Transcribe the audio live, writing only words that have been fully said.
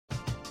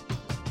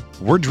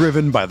We're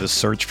driven by the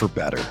search for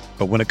better.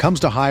 But when it comes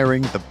to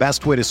hiring, the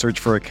best way to search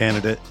for a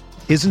candidate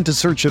isn't to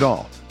search at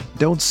all.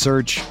 Don't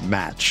search,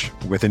 match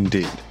with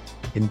Indeed.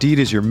 Indeed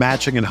is your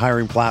matching and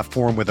hiring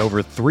platform with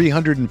over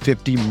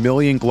 350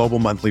 million global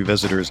monthly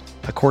visitors,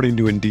 according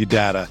to Indeed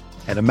data,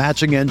 and a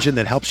matching engine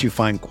that helps you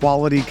find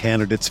quality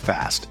candidates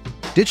fast.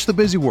 Ditch the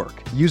busy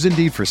work. Use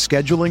Indeed for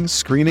scheduling,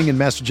 screening, and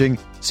messaging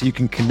so you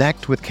can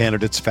connect with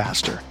candidates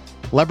faster.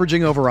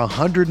 Leveraging over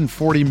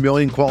 140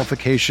 million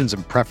qualifications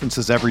and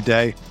preferences every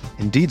day,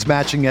 Indeed's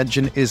matching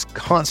engine is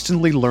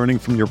constantly learning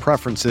from your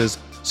preferences,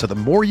 so the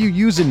more you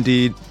use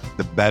Indeed,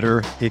 the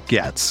better it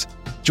gets.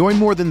 Join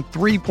more than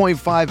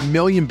 3.5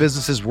 million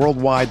businesses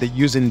worldwide that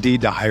use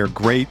Indeed to hire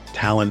great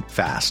talent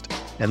fast.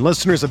 And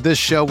listeners of this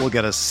show will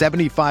get a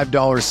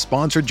 $75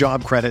 sponsored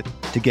job credit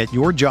to get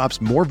your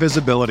jobs more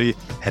visibility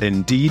at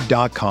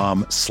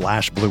Indeed.com/Blue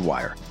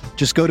Wire.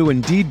 Just go to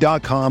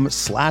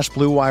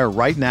Indeed.com/Blue Wire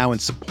right now and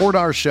support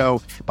our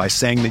show by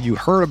saying that you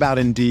heard about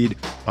Indeed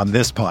on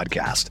this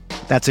podcast.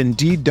 That's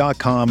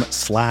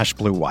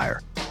Indeed.com/Blue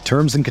Wire.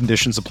 Terms and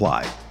conditions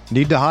apply.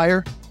 Need to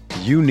hire?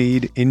 You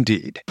need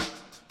Indeed.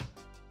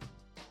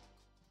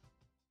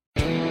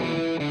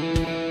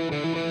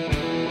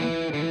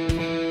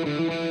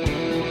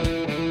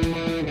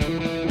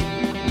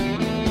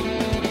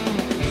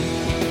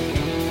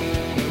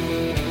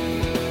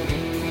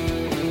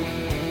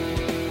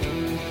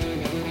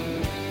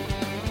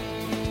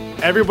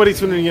 Everybody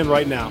tuning in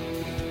right now,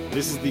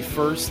 this is the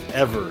first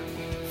ever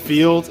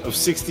Field of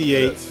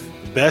 68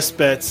 Best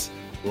Bets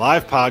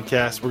live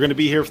podcast. We're going to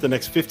be here for the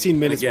next 15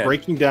 minutes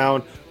breaking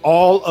down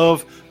all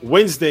of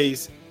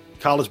Wednesday's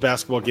college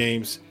basketball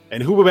games.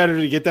 And who better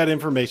to get that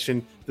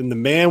information than the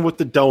man with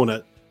the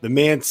donut, the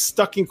man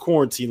stuck in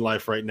quarantine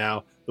life right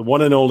now, the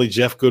one and only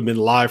Jeff Goodman,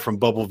 live from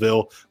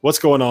Bubbleville. What's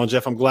going on,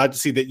 Jeff? I'm glad to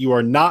see that you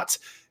are not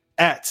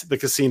at the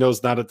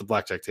casinos, not at the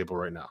blackjack table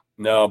right now.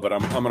 No, but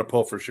I'm going to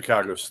pull for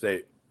Chicago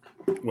State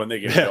when they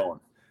get going.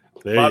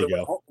 There you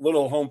go.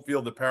 Little home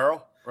field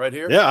apparel right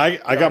here. Yeah,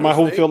 I got my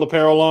home field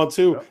apparel on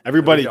too. Yep.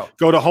 Everybody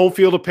go to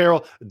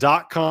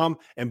homefieldapparel.com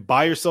and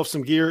buy yourself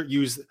some gear.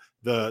 Use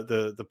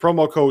the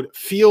promo code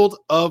Field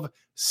of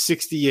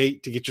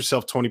 68 to get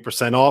yourself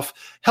 20% off.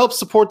 Help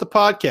support the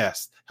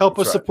podcast. Help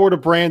us support a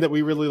brand that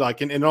we really like.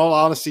 And in all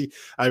honesty,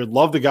 I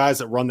love the guys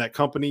that run that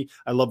company.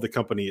 I love the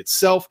company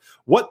itself.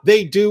 What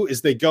they do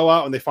is they go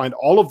out and they find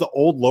all of the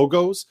old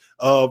logos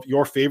of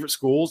your favorite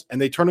schools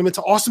and they turn them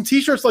into awesome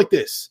t-shirts like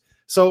this.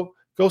 So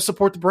go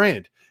support the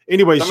brand.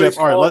 Anyways, Jeff,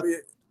 all right.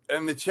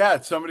 In the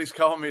chat, somebody's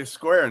calling me a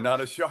square,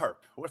 not a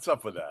sharp. What's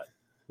up with that?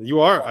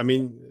 You are. I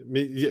mean,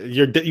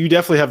 you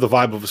definitely have the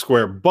vibe of a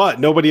square, but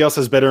nobody else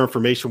has better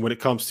information when it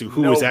comes to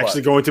who is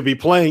actually going to be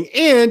playing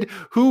and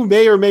who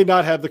may or may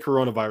not have the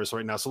coronavirus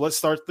right now. So let's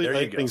start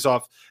things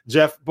off,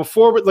 Jeff.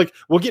 Before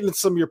we'll get into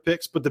some of your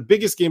picks, but the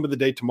biggest game of the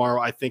day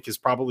tomorrow, I think, is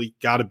probably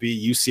got to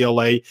be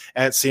UCLA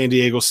at San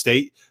Diego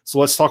State. So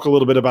let's talk a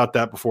little bit about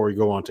that before we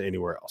go on to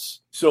anywhere else.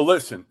 So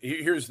listen,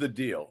 here's the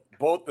deal.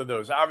 Both of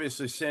those,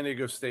 obviously, San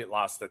Diego State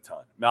lost a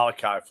ton.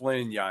 Malachi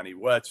Flynn, Yanni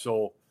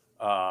Wetzel.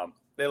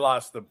 They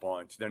lost a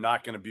bunch. They're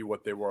not going to be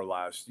what they were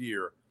last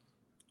year.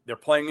 They're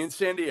playing in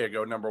San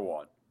Diego, number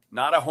one.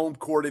 Not a home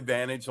court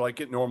advantage like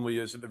it normally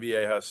is at the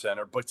Viejas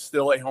Center, but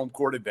still a home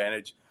court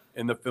advantage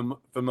in the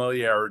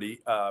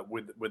familiarity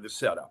with the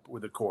setup,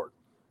 with the court.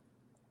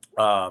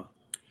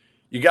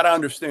 You got to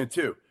understand,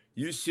 too,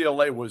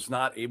 UCLA was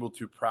not able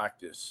to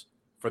practice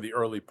for the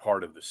early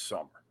part of the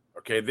summer.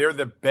 Okay, they're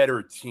the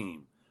better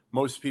team.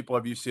 Most people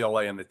have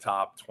UCLA in the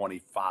top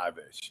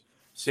 25-ish.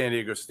 San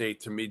Diego State,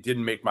 to me,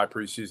 didn't make my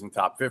preseason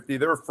top 50.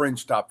 They're a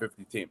fringe top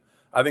 50 team.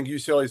 I think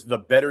UCLA is the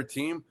better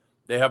team.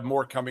 They have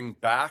more coming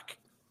back.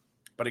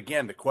 But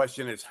again, the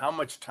question is, how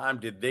much time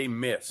did they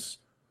miss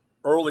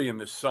early in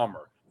the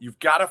summer? You've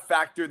got to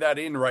factor that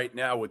in right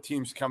now with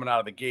teams coming out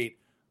of the gate.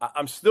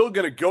 I'm still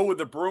going to go with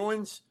the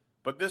Bruins,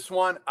 but this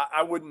one,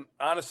 I wouldn't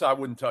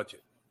touch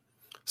it.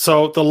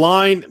 So the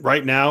line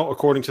right now,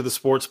 according to the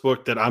sports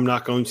book that I'm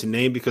not going to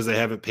name because they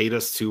haven't paid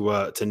us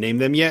to name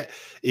them yet,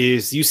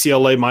 is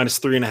UCLA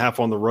 -3.5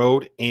 on the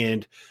road,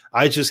 and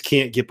I just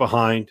can't get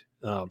behind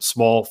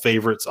small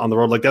favorites on the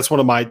road. Like that's one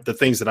of the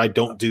things that I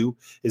don't do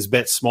is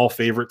bet small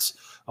favorites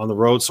on the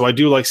road. So I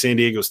do like San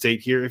Diego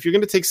State here. If you're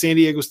going to take San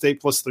Diego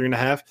State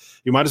 +3.5,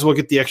 you might as well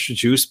get the extra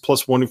juice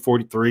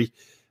 +143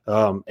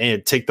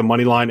 and take the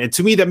money line. And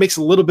to me, that makes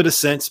a little bit of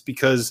sense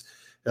because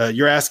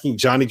you're asking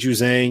Johnny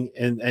Juzang,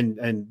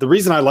 and the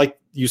reason I like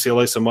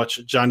UCLA so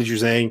much, Johnny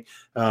Juzang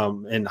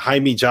and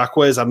Jaime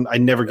Jaquez, I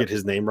never get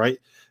his name right.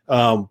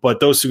 But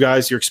those two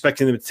guys, you're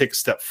expecting them to take a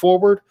step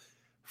forward.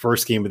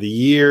 First game of the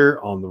year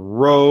on the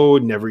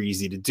road, never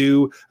easy to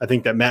do. I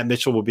think that Matt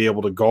Mitchell will be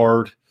able to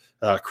guard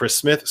Chris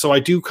Smith. So I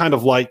do kind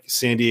of like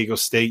San Diego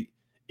State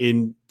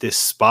in this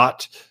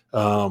spot.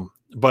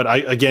 But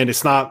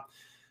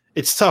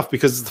it's tough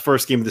because it's the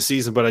first game of the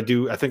season, but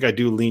I think I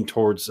do lean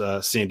towards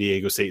San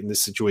Diego State in this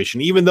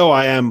situation, even though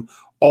I am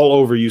all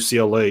over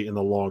UCLA in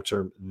the long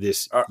term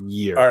this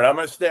year. All right, I'm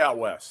going to stay out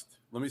west.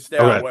 Let me stay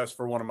out west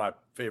for one of my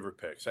favorite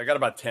picks. I got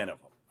about 10 of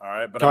them. All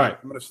right, but I'm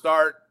going to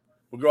start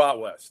We'll go out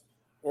west.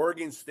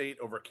 Oregon State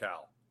over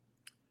Cal.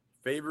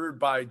 Favored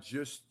by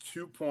just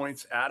 2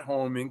 points at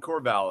home in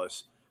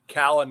Corvallis.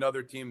 Cal,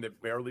 another team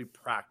that barely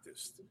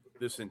practiced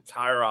this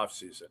entire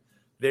offseason.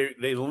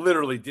 They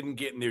literally didn't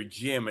get in their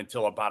gym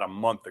until about a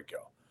month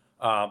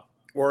ago.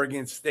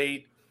 Oregon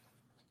State,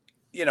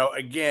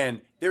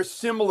 again, they're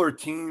similar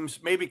teams.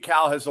 Maybe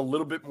Cal has a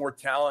little bit more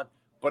talent.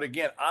 But,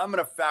 again, I'm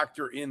going to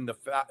factor in the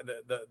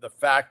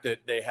fact that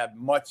they had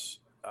much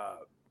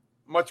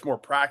more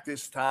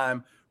practice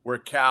time where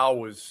Cal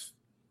was,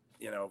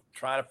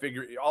 trying to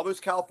figure – all those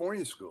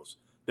California schools,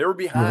 they were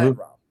behind,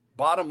 Rob.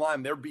 Bottom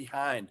line, they're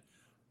behind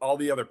all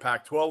the other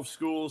Pac-12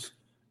 schools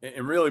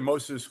and really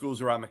most of the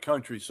schools around the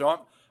country.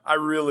 So I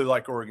really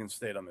like Oregon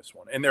State on this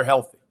one, and they're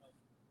healthy.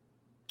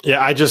 Yeah,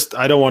 I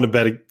don't want to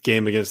bet a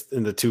game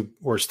in the two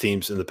worst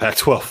teams in the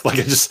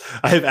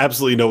Pac-12. I have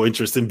absolutely no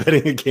interest in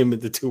betting a game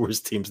in the two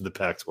worst teams in the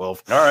Pac-12.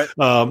 All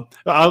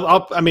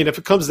right. If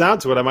it comes down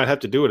to it, I might have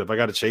to do it if I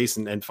got to chase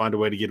and find a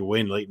way to get a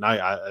win late night.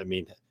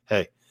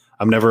 Hey,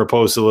 I'm never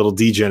opposed to a little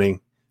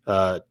degenning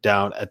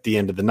down at the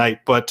end of the night.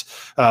 But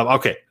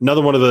okay,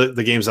 another one of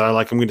the games that I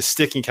like. I'm going to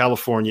stick in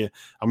California.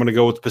 I'm going to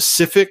go with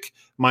Pacific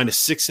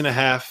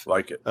 -6.5.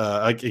 Like it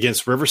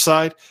against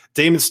Riverside.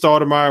 Damon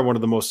Stoudemire, one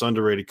of the most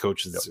underrated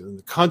coaches in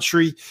the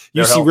country.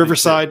 UC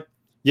Riverside,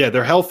 too.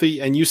 They're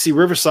healthy, and UC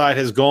Riverside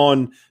has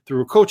gone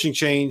through a coaching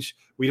change.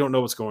 We don't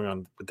know what's going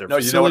on with their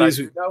facilities.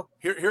 You know what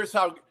I do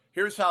know?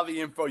 Here's how the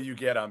info you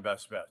get on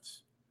Best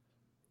Bets.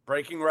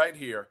 Breaking right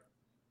here.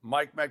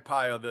 Mike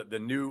Magpayo, the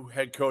new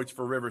head coach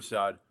for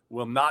Riverside,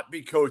 will not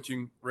be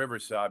coaching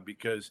Riverside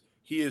because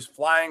he is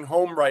flying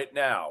home right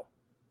now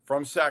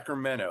from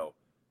Sacramento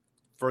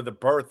for the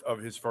birth of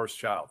his first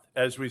child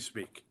as we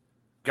speak.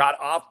 Got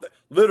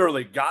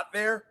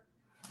there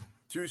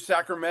to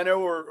Sacramento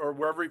or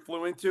wherever he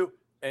flew into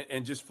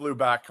and just flew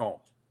back home.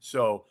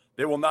 So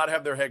they will not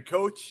have their head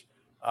coach.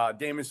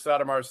 Damon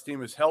Stoudemire's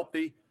team is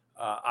healthy.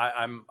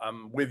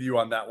 I'm with you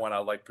on that one. I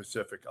like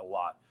Pacific a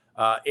lot.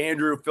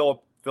 Andrew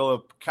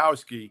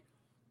Filipkowski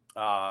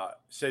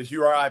says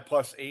URI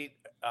 +8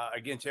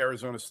 against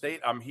Arizona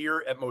State. I'm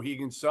here at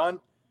Mohegan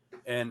Sun.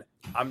 And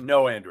I'm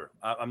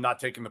not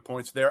taking the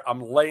points there.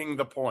 I'm laying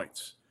the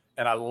points,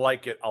 and I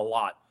like it a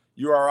lot.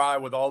 URI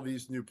with all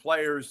these new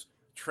players,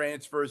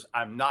 transfers,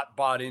 I'm not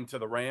bought into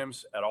the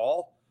Rams at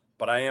all,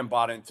 but I am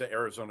bought into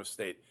Arizona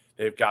State.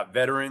 They've got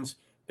veterans.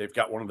 They've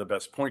got one of the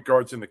best point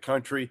guards in the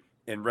country,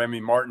 and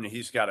Remy Martin.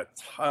 He's got a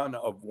ton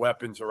of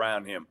weapons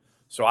around him.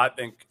 So I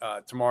think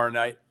tomorrow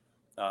night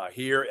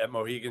here at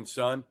Mohegan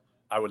Sun,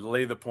 I would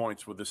lay the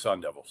points with the Sun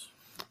Devils.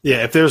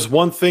 Yeah, if there's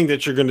one thing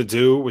that you're going to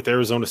do with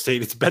Arizona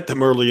State, it's bet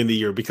them early in the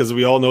year because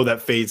we all know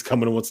that fade's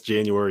coming once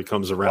January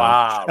comes around.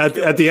 Wow. At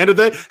the end of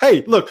the day,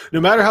 hey, look,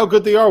 no matter how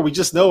good they are, we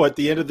just know at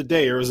the end of the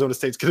day, Arizona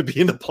State's going to be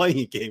in the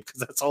playing game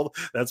because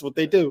that's what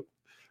they do.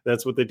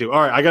 That's what they do.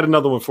 All right, I got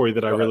another one for you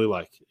that I really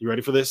like. You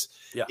ready for this?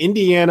 Yeah.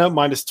 Indiana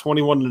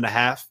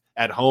 -21.5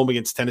 at home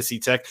against Tennessee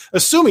Tech,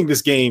 assuming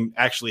this game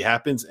actually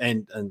happens.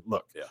 And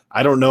look,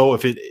 I don't know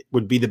if it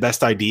would be the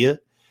best idea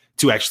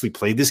to actually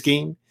play this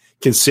game,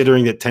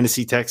 considering that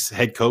Tennessee Tech's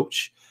head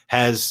coach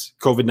has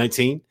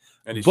COVID-19.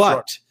 And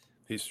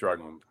he's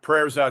struggling.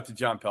 Prayers out to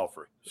John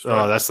Pelfrey.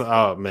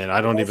 Man,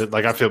 I don't even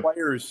like. I feel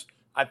players.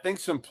 I think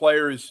some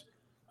players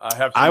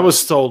have. I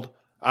was told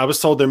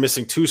they're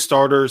missing 2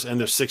 starters and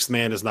their 6th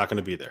man is not going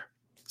to be there.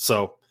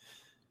 So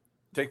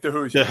take the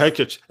Hoosiers. The head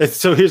coach.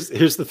 So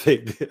here's the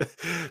thing.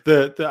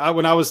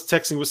 When I was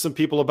texting with some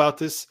people about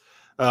this.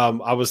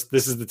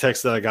 This is the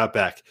text that I got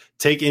back.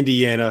 Take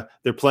Indiana.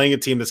 They're playing a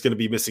team that's going to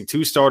be missing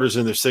 2 starters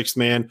in their 6th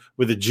man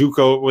with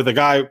a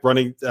guy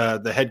running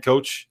the head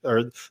coach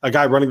or a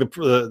guy running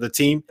the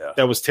team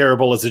that was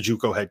terrible as a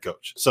JUCO head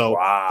coach. So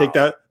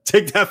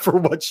take that for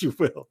what you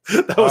will.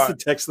 That was the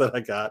text that I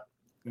got.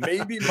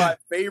 Maybe my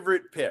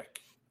favorite pick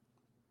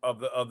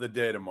of the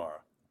day tomorrow.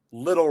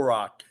 Little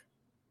Rock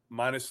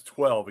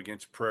 -12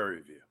 against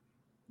Prairie View.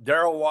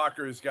 Darrell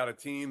Walker's got a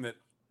team that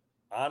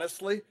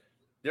honestly –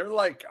 they're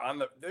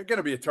going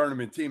to be a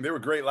tournament team. They were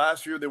great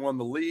last year. They won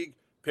the league,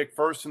 picked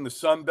first in the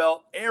Sun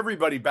Belt.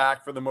 Everybody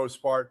back for the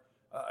most part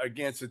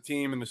against a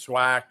team in the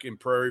SWAC in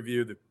Prairie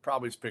View that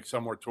probably is picked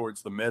somewhere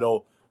towards the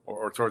middle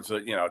or towards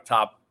the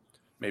top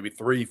maybe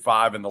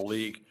 3-5 in the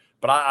league.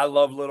 But I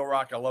love Little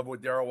Rock. I love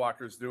what Darrell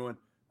Walker's doing.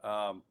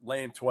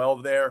 Laying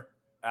 12 there,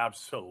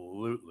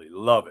 absolutely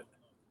love it.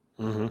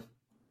 Mm-hmm.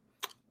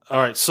 All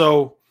right,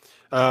 so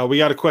we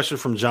got a question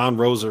from John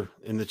Roser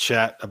in the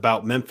chat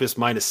about Memphis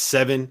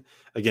 -7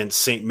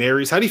 against St.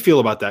 Mary's. How do you feel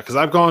about that? Because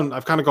I've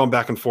kind of gone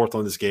back and forth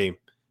on this game,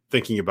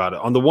 thinking about it.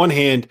 On the one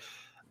hand,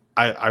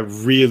 I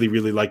really,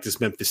 really like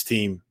this Memphis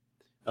team,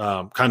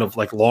 kind of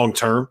like long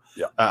term.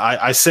 Yeah.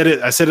 I said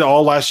it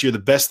all last year. The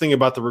best thing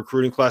about the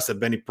recruiting class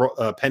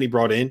that Penny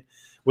brought in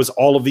was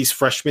all of these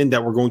freshmen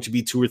that were going to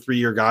be 2 or 3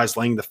 year guys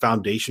laying the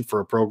foundation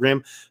for a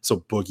program. So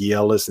Boogie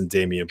Ellis and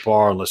Damian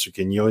Barr and Lester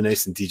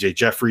Quinones and DJ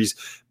Jeffries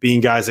being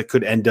guys that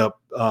could end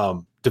up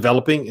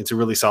developing into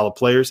really solid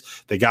players.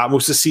 They got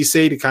Moussa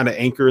Cisse to kind of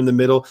anchor in the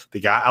middle.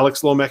 They got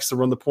Alex Lomax to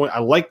run the point. I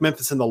like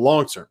Memphis in the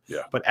long term,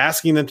 but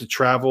asking them to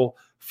travel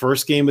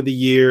first game of the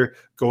year,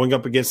 going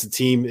up against a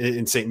team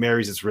in St.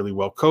 Mary's that's really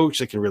well coached,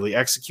 that can really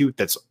execute,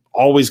 that's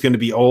always going to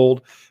be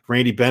old.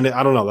 Randy Bennett,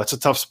 I don't know. That's a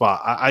tough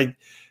spot.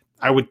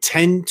 I would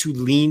tend to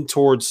lean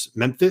towards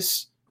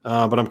Memphis,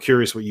 but I'm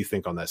curious what you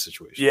think on that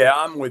situation. Yeah,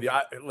 I'm with you.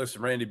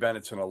 Listen, Randy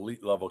Bennett's an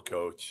elite level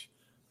coach,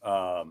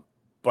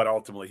 but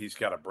ultimately he's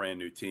got a brand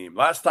new team.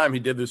 Last time he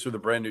did this with a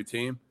brand new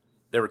team,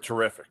 they were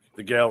terrific.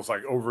 The Gales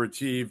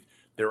overachieved.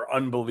 They were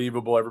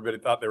unbelievable. Everybody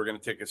thought they were going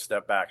to take a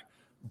step back.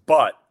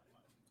 But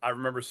I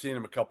remember seeing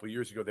them a couple of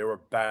years ago. They were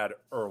bad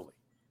early.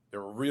 They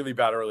were really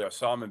bad early. I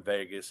saw them in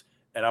Vegas,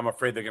 and I'm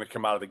afraid they're going to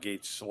come out of the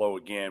gate slow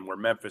again, where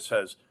Memphis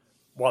has,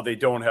 while they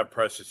don't have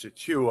Precious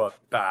Achiuwa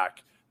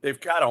back, they've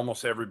got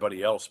almost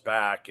everybody else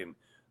back. And,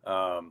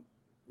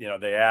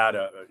 they add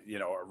a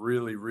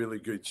really, really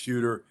good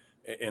shooter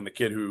and the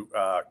kid who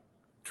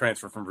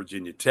transferred from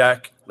Virginia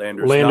Tech,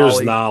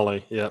 Landers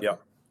Nolly. Yeah.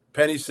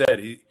 Penny said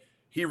he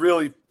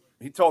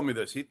told me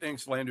this. He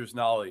thinks Landers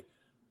Nolly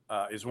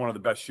is one of the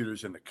best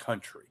shooters in the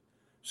country.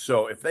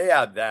 So if they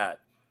add that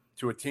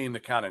to a team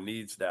that kind of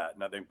needs that,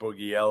 and I think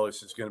Boogie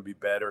Ellis is going to be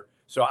better.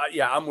 So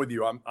I'm with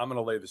you. I'm going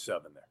to lay the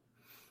 7 there.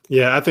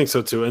 Yeah, I think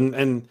so too.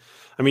 And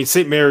I mean,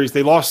 St. Mary's,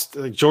 they lost,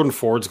 Jordan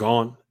Ford's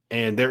gone,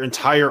 and their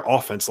entire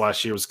offense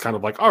last year was kind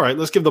of all right,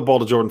 let's give the ball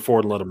to Jordan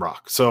Ford and let him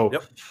rock. So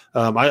yep.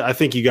 I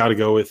think you got to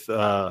go with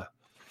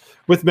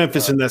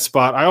Memphis in that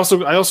spot. I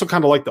also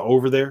kind of like the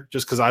over there,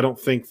 just because I don't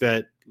think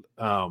that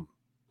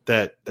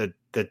that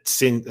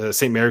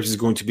St. Mary's is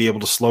going to be able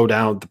to slow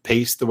down the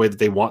pace the way that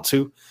they want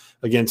to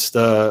against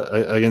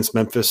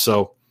Memphis.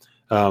 So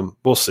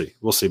we'll see.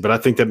 But I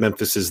think that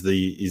Memphis is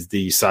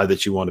the side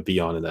that you want to be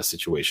on in that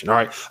situation. All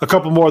right, a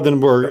couple more, then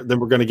we're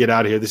going to get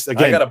out of here. This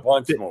again. I got a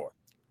bunch more.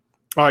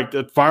 All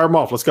right, fire them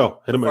off. Let's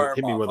go. Hit me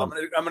with them.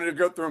 I'm going to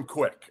go through them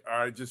quick. All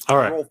right, just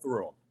roll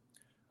through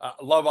them.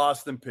 Love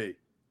Austin Peay.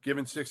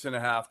 Giving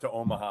 6.5 to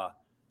Omaha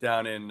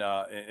down in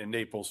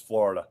Naples,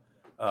 Florida.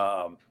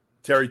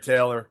 Terry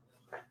Taylor,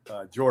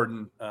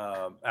 Jordan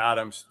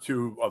Adams,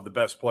 2 of the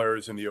best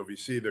players in the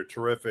OVC. They're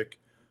terrific.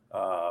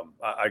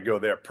 I go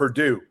there.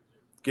 Purdue,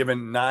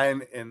 given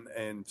 9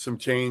 and some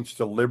change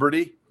to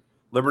Liberty.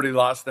 Liberty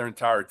lost their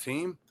entire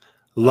team.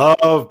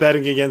 Love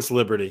betting against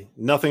Liberty.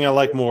 Nothing I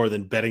like more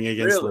than betting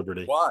against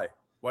Liberty. Why?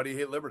 Why do you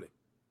hate Liberty?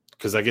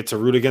 Because I get to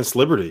root against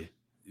Liberty.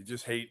 You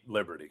just hate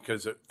Liberty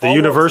because the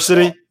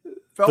university.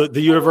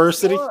 The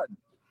university.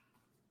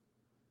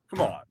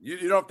 Come on, you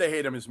don't have to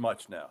hate him as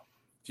much now.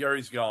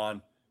 Jerry's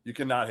gone. You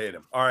cannot hate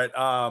him. All right,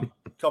 a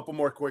couple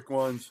more quick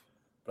ones,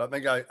 but I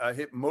think I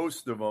hit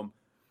most of them.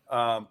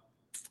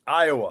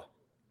 Iowa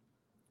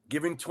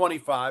giving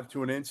 25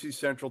 to an NC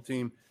Central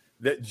team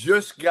that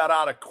just got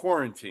out of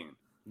quarantine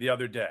the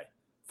other day,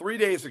 3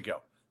 days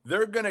ago.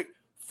 They're going to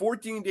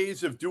 14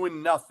 days of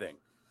doing nothing.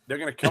 They're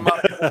going to come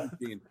out of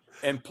quarantine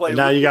and play. And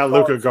now you got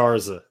Luka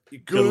Garza.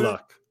 Good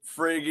luck.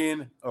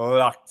 Friggin'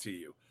 luck to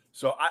you.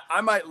 So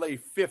I might lay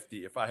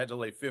 50 if I had to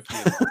lay 50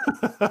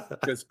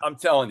 because I'm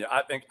telling you,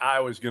 I think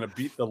Iowa's going to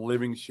beat the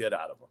living shit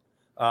out of them.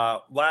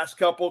 Last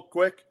couple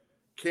quick.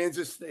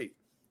 Kansas State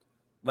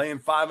laying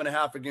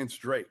 5.5 against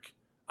Drake.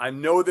 I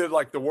know they're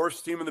the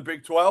worst team in the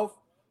Big 12,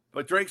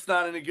 but Drake's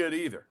not any good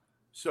either.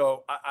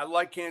 So I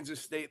like Kansas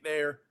State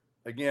there.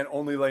 Again,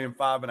 only laying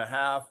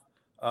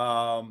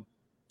 5.5.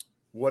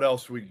 What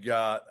else we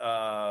got?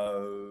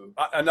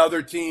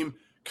 Another team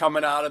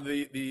coming out of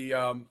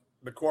the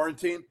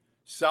quarantine.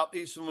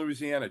 Southeastern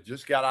Louisiana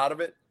just got out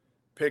of it,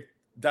 picked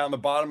down the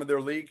bottom of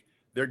their league.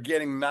 They're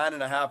getting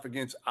 9.5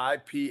 against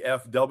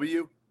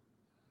IPFW.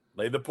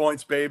 Lay the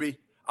points, baby.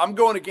 I'm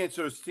going against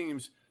those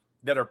teams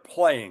that are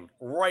playing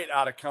right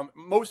out of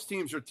most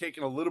teams are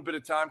taking a little bit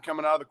of time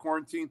coming out of the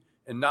quarantine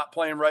and not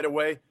playing right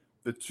away.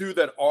 The 2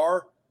 that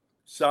are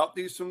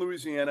Southeastern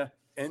Louisiana,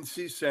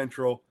 NC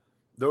Central,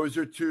 those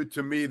are 2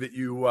 to me that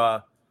you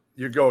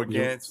go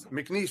against.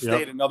 Yep. McNeese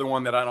State, another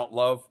one that I don't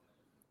love.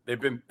 They've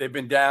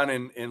been down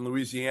in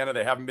Louisiana.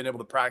 They haven't been able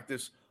to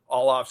practice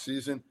all off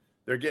season.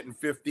 They're getting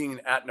 15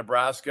 at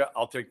Nebraska.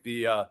 I'll take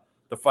the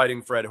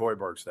Fighting Fred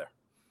Hoibergs there.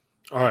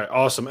 All right,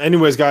 awesome.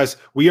 Anyways, guys,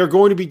 we are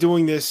going to be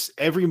doing this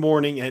every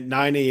morning at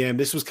 9 a.m.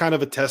 This was kind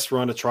of a test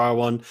run, a trial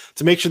one,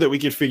 to make sure that we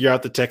could figure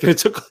out the tech. And it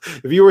took,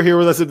 if you were here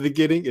with us at the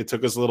beginning, it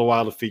took us a little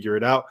while to figure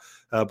it out.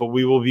 But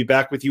we will be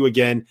back with you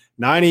again,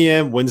 9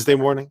 a.m. Wednesday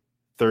morning,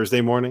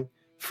 Thursday morning,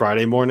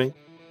 Friday morning,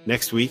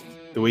 next week,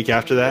 the week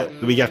after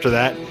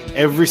that,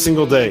 every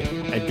single day.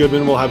 And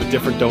Goodman will have a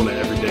different donut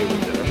every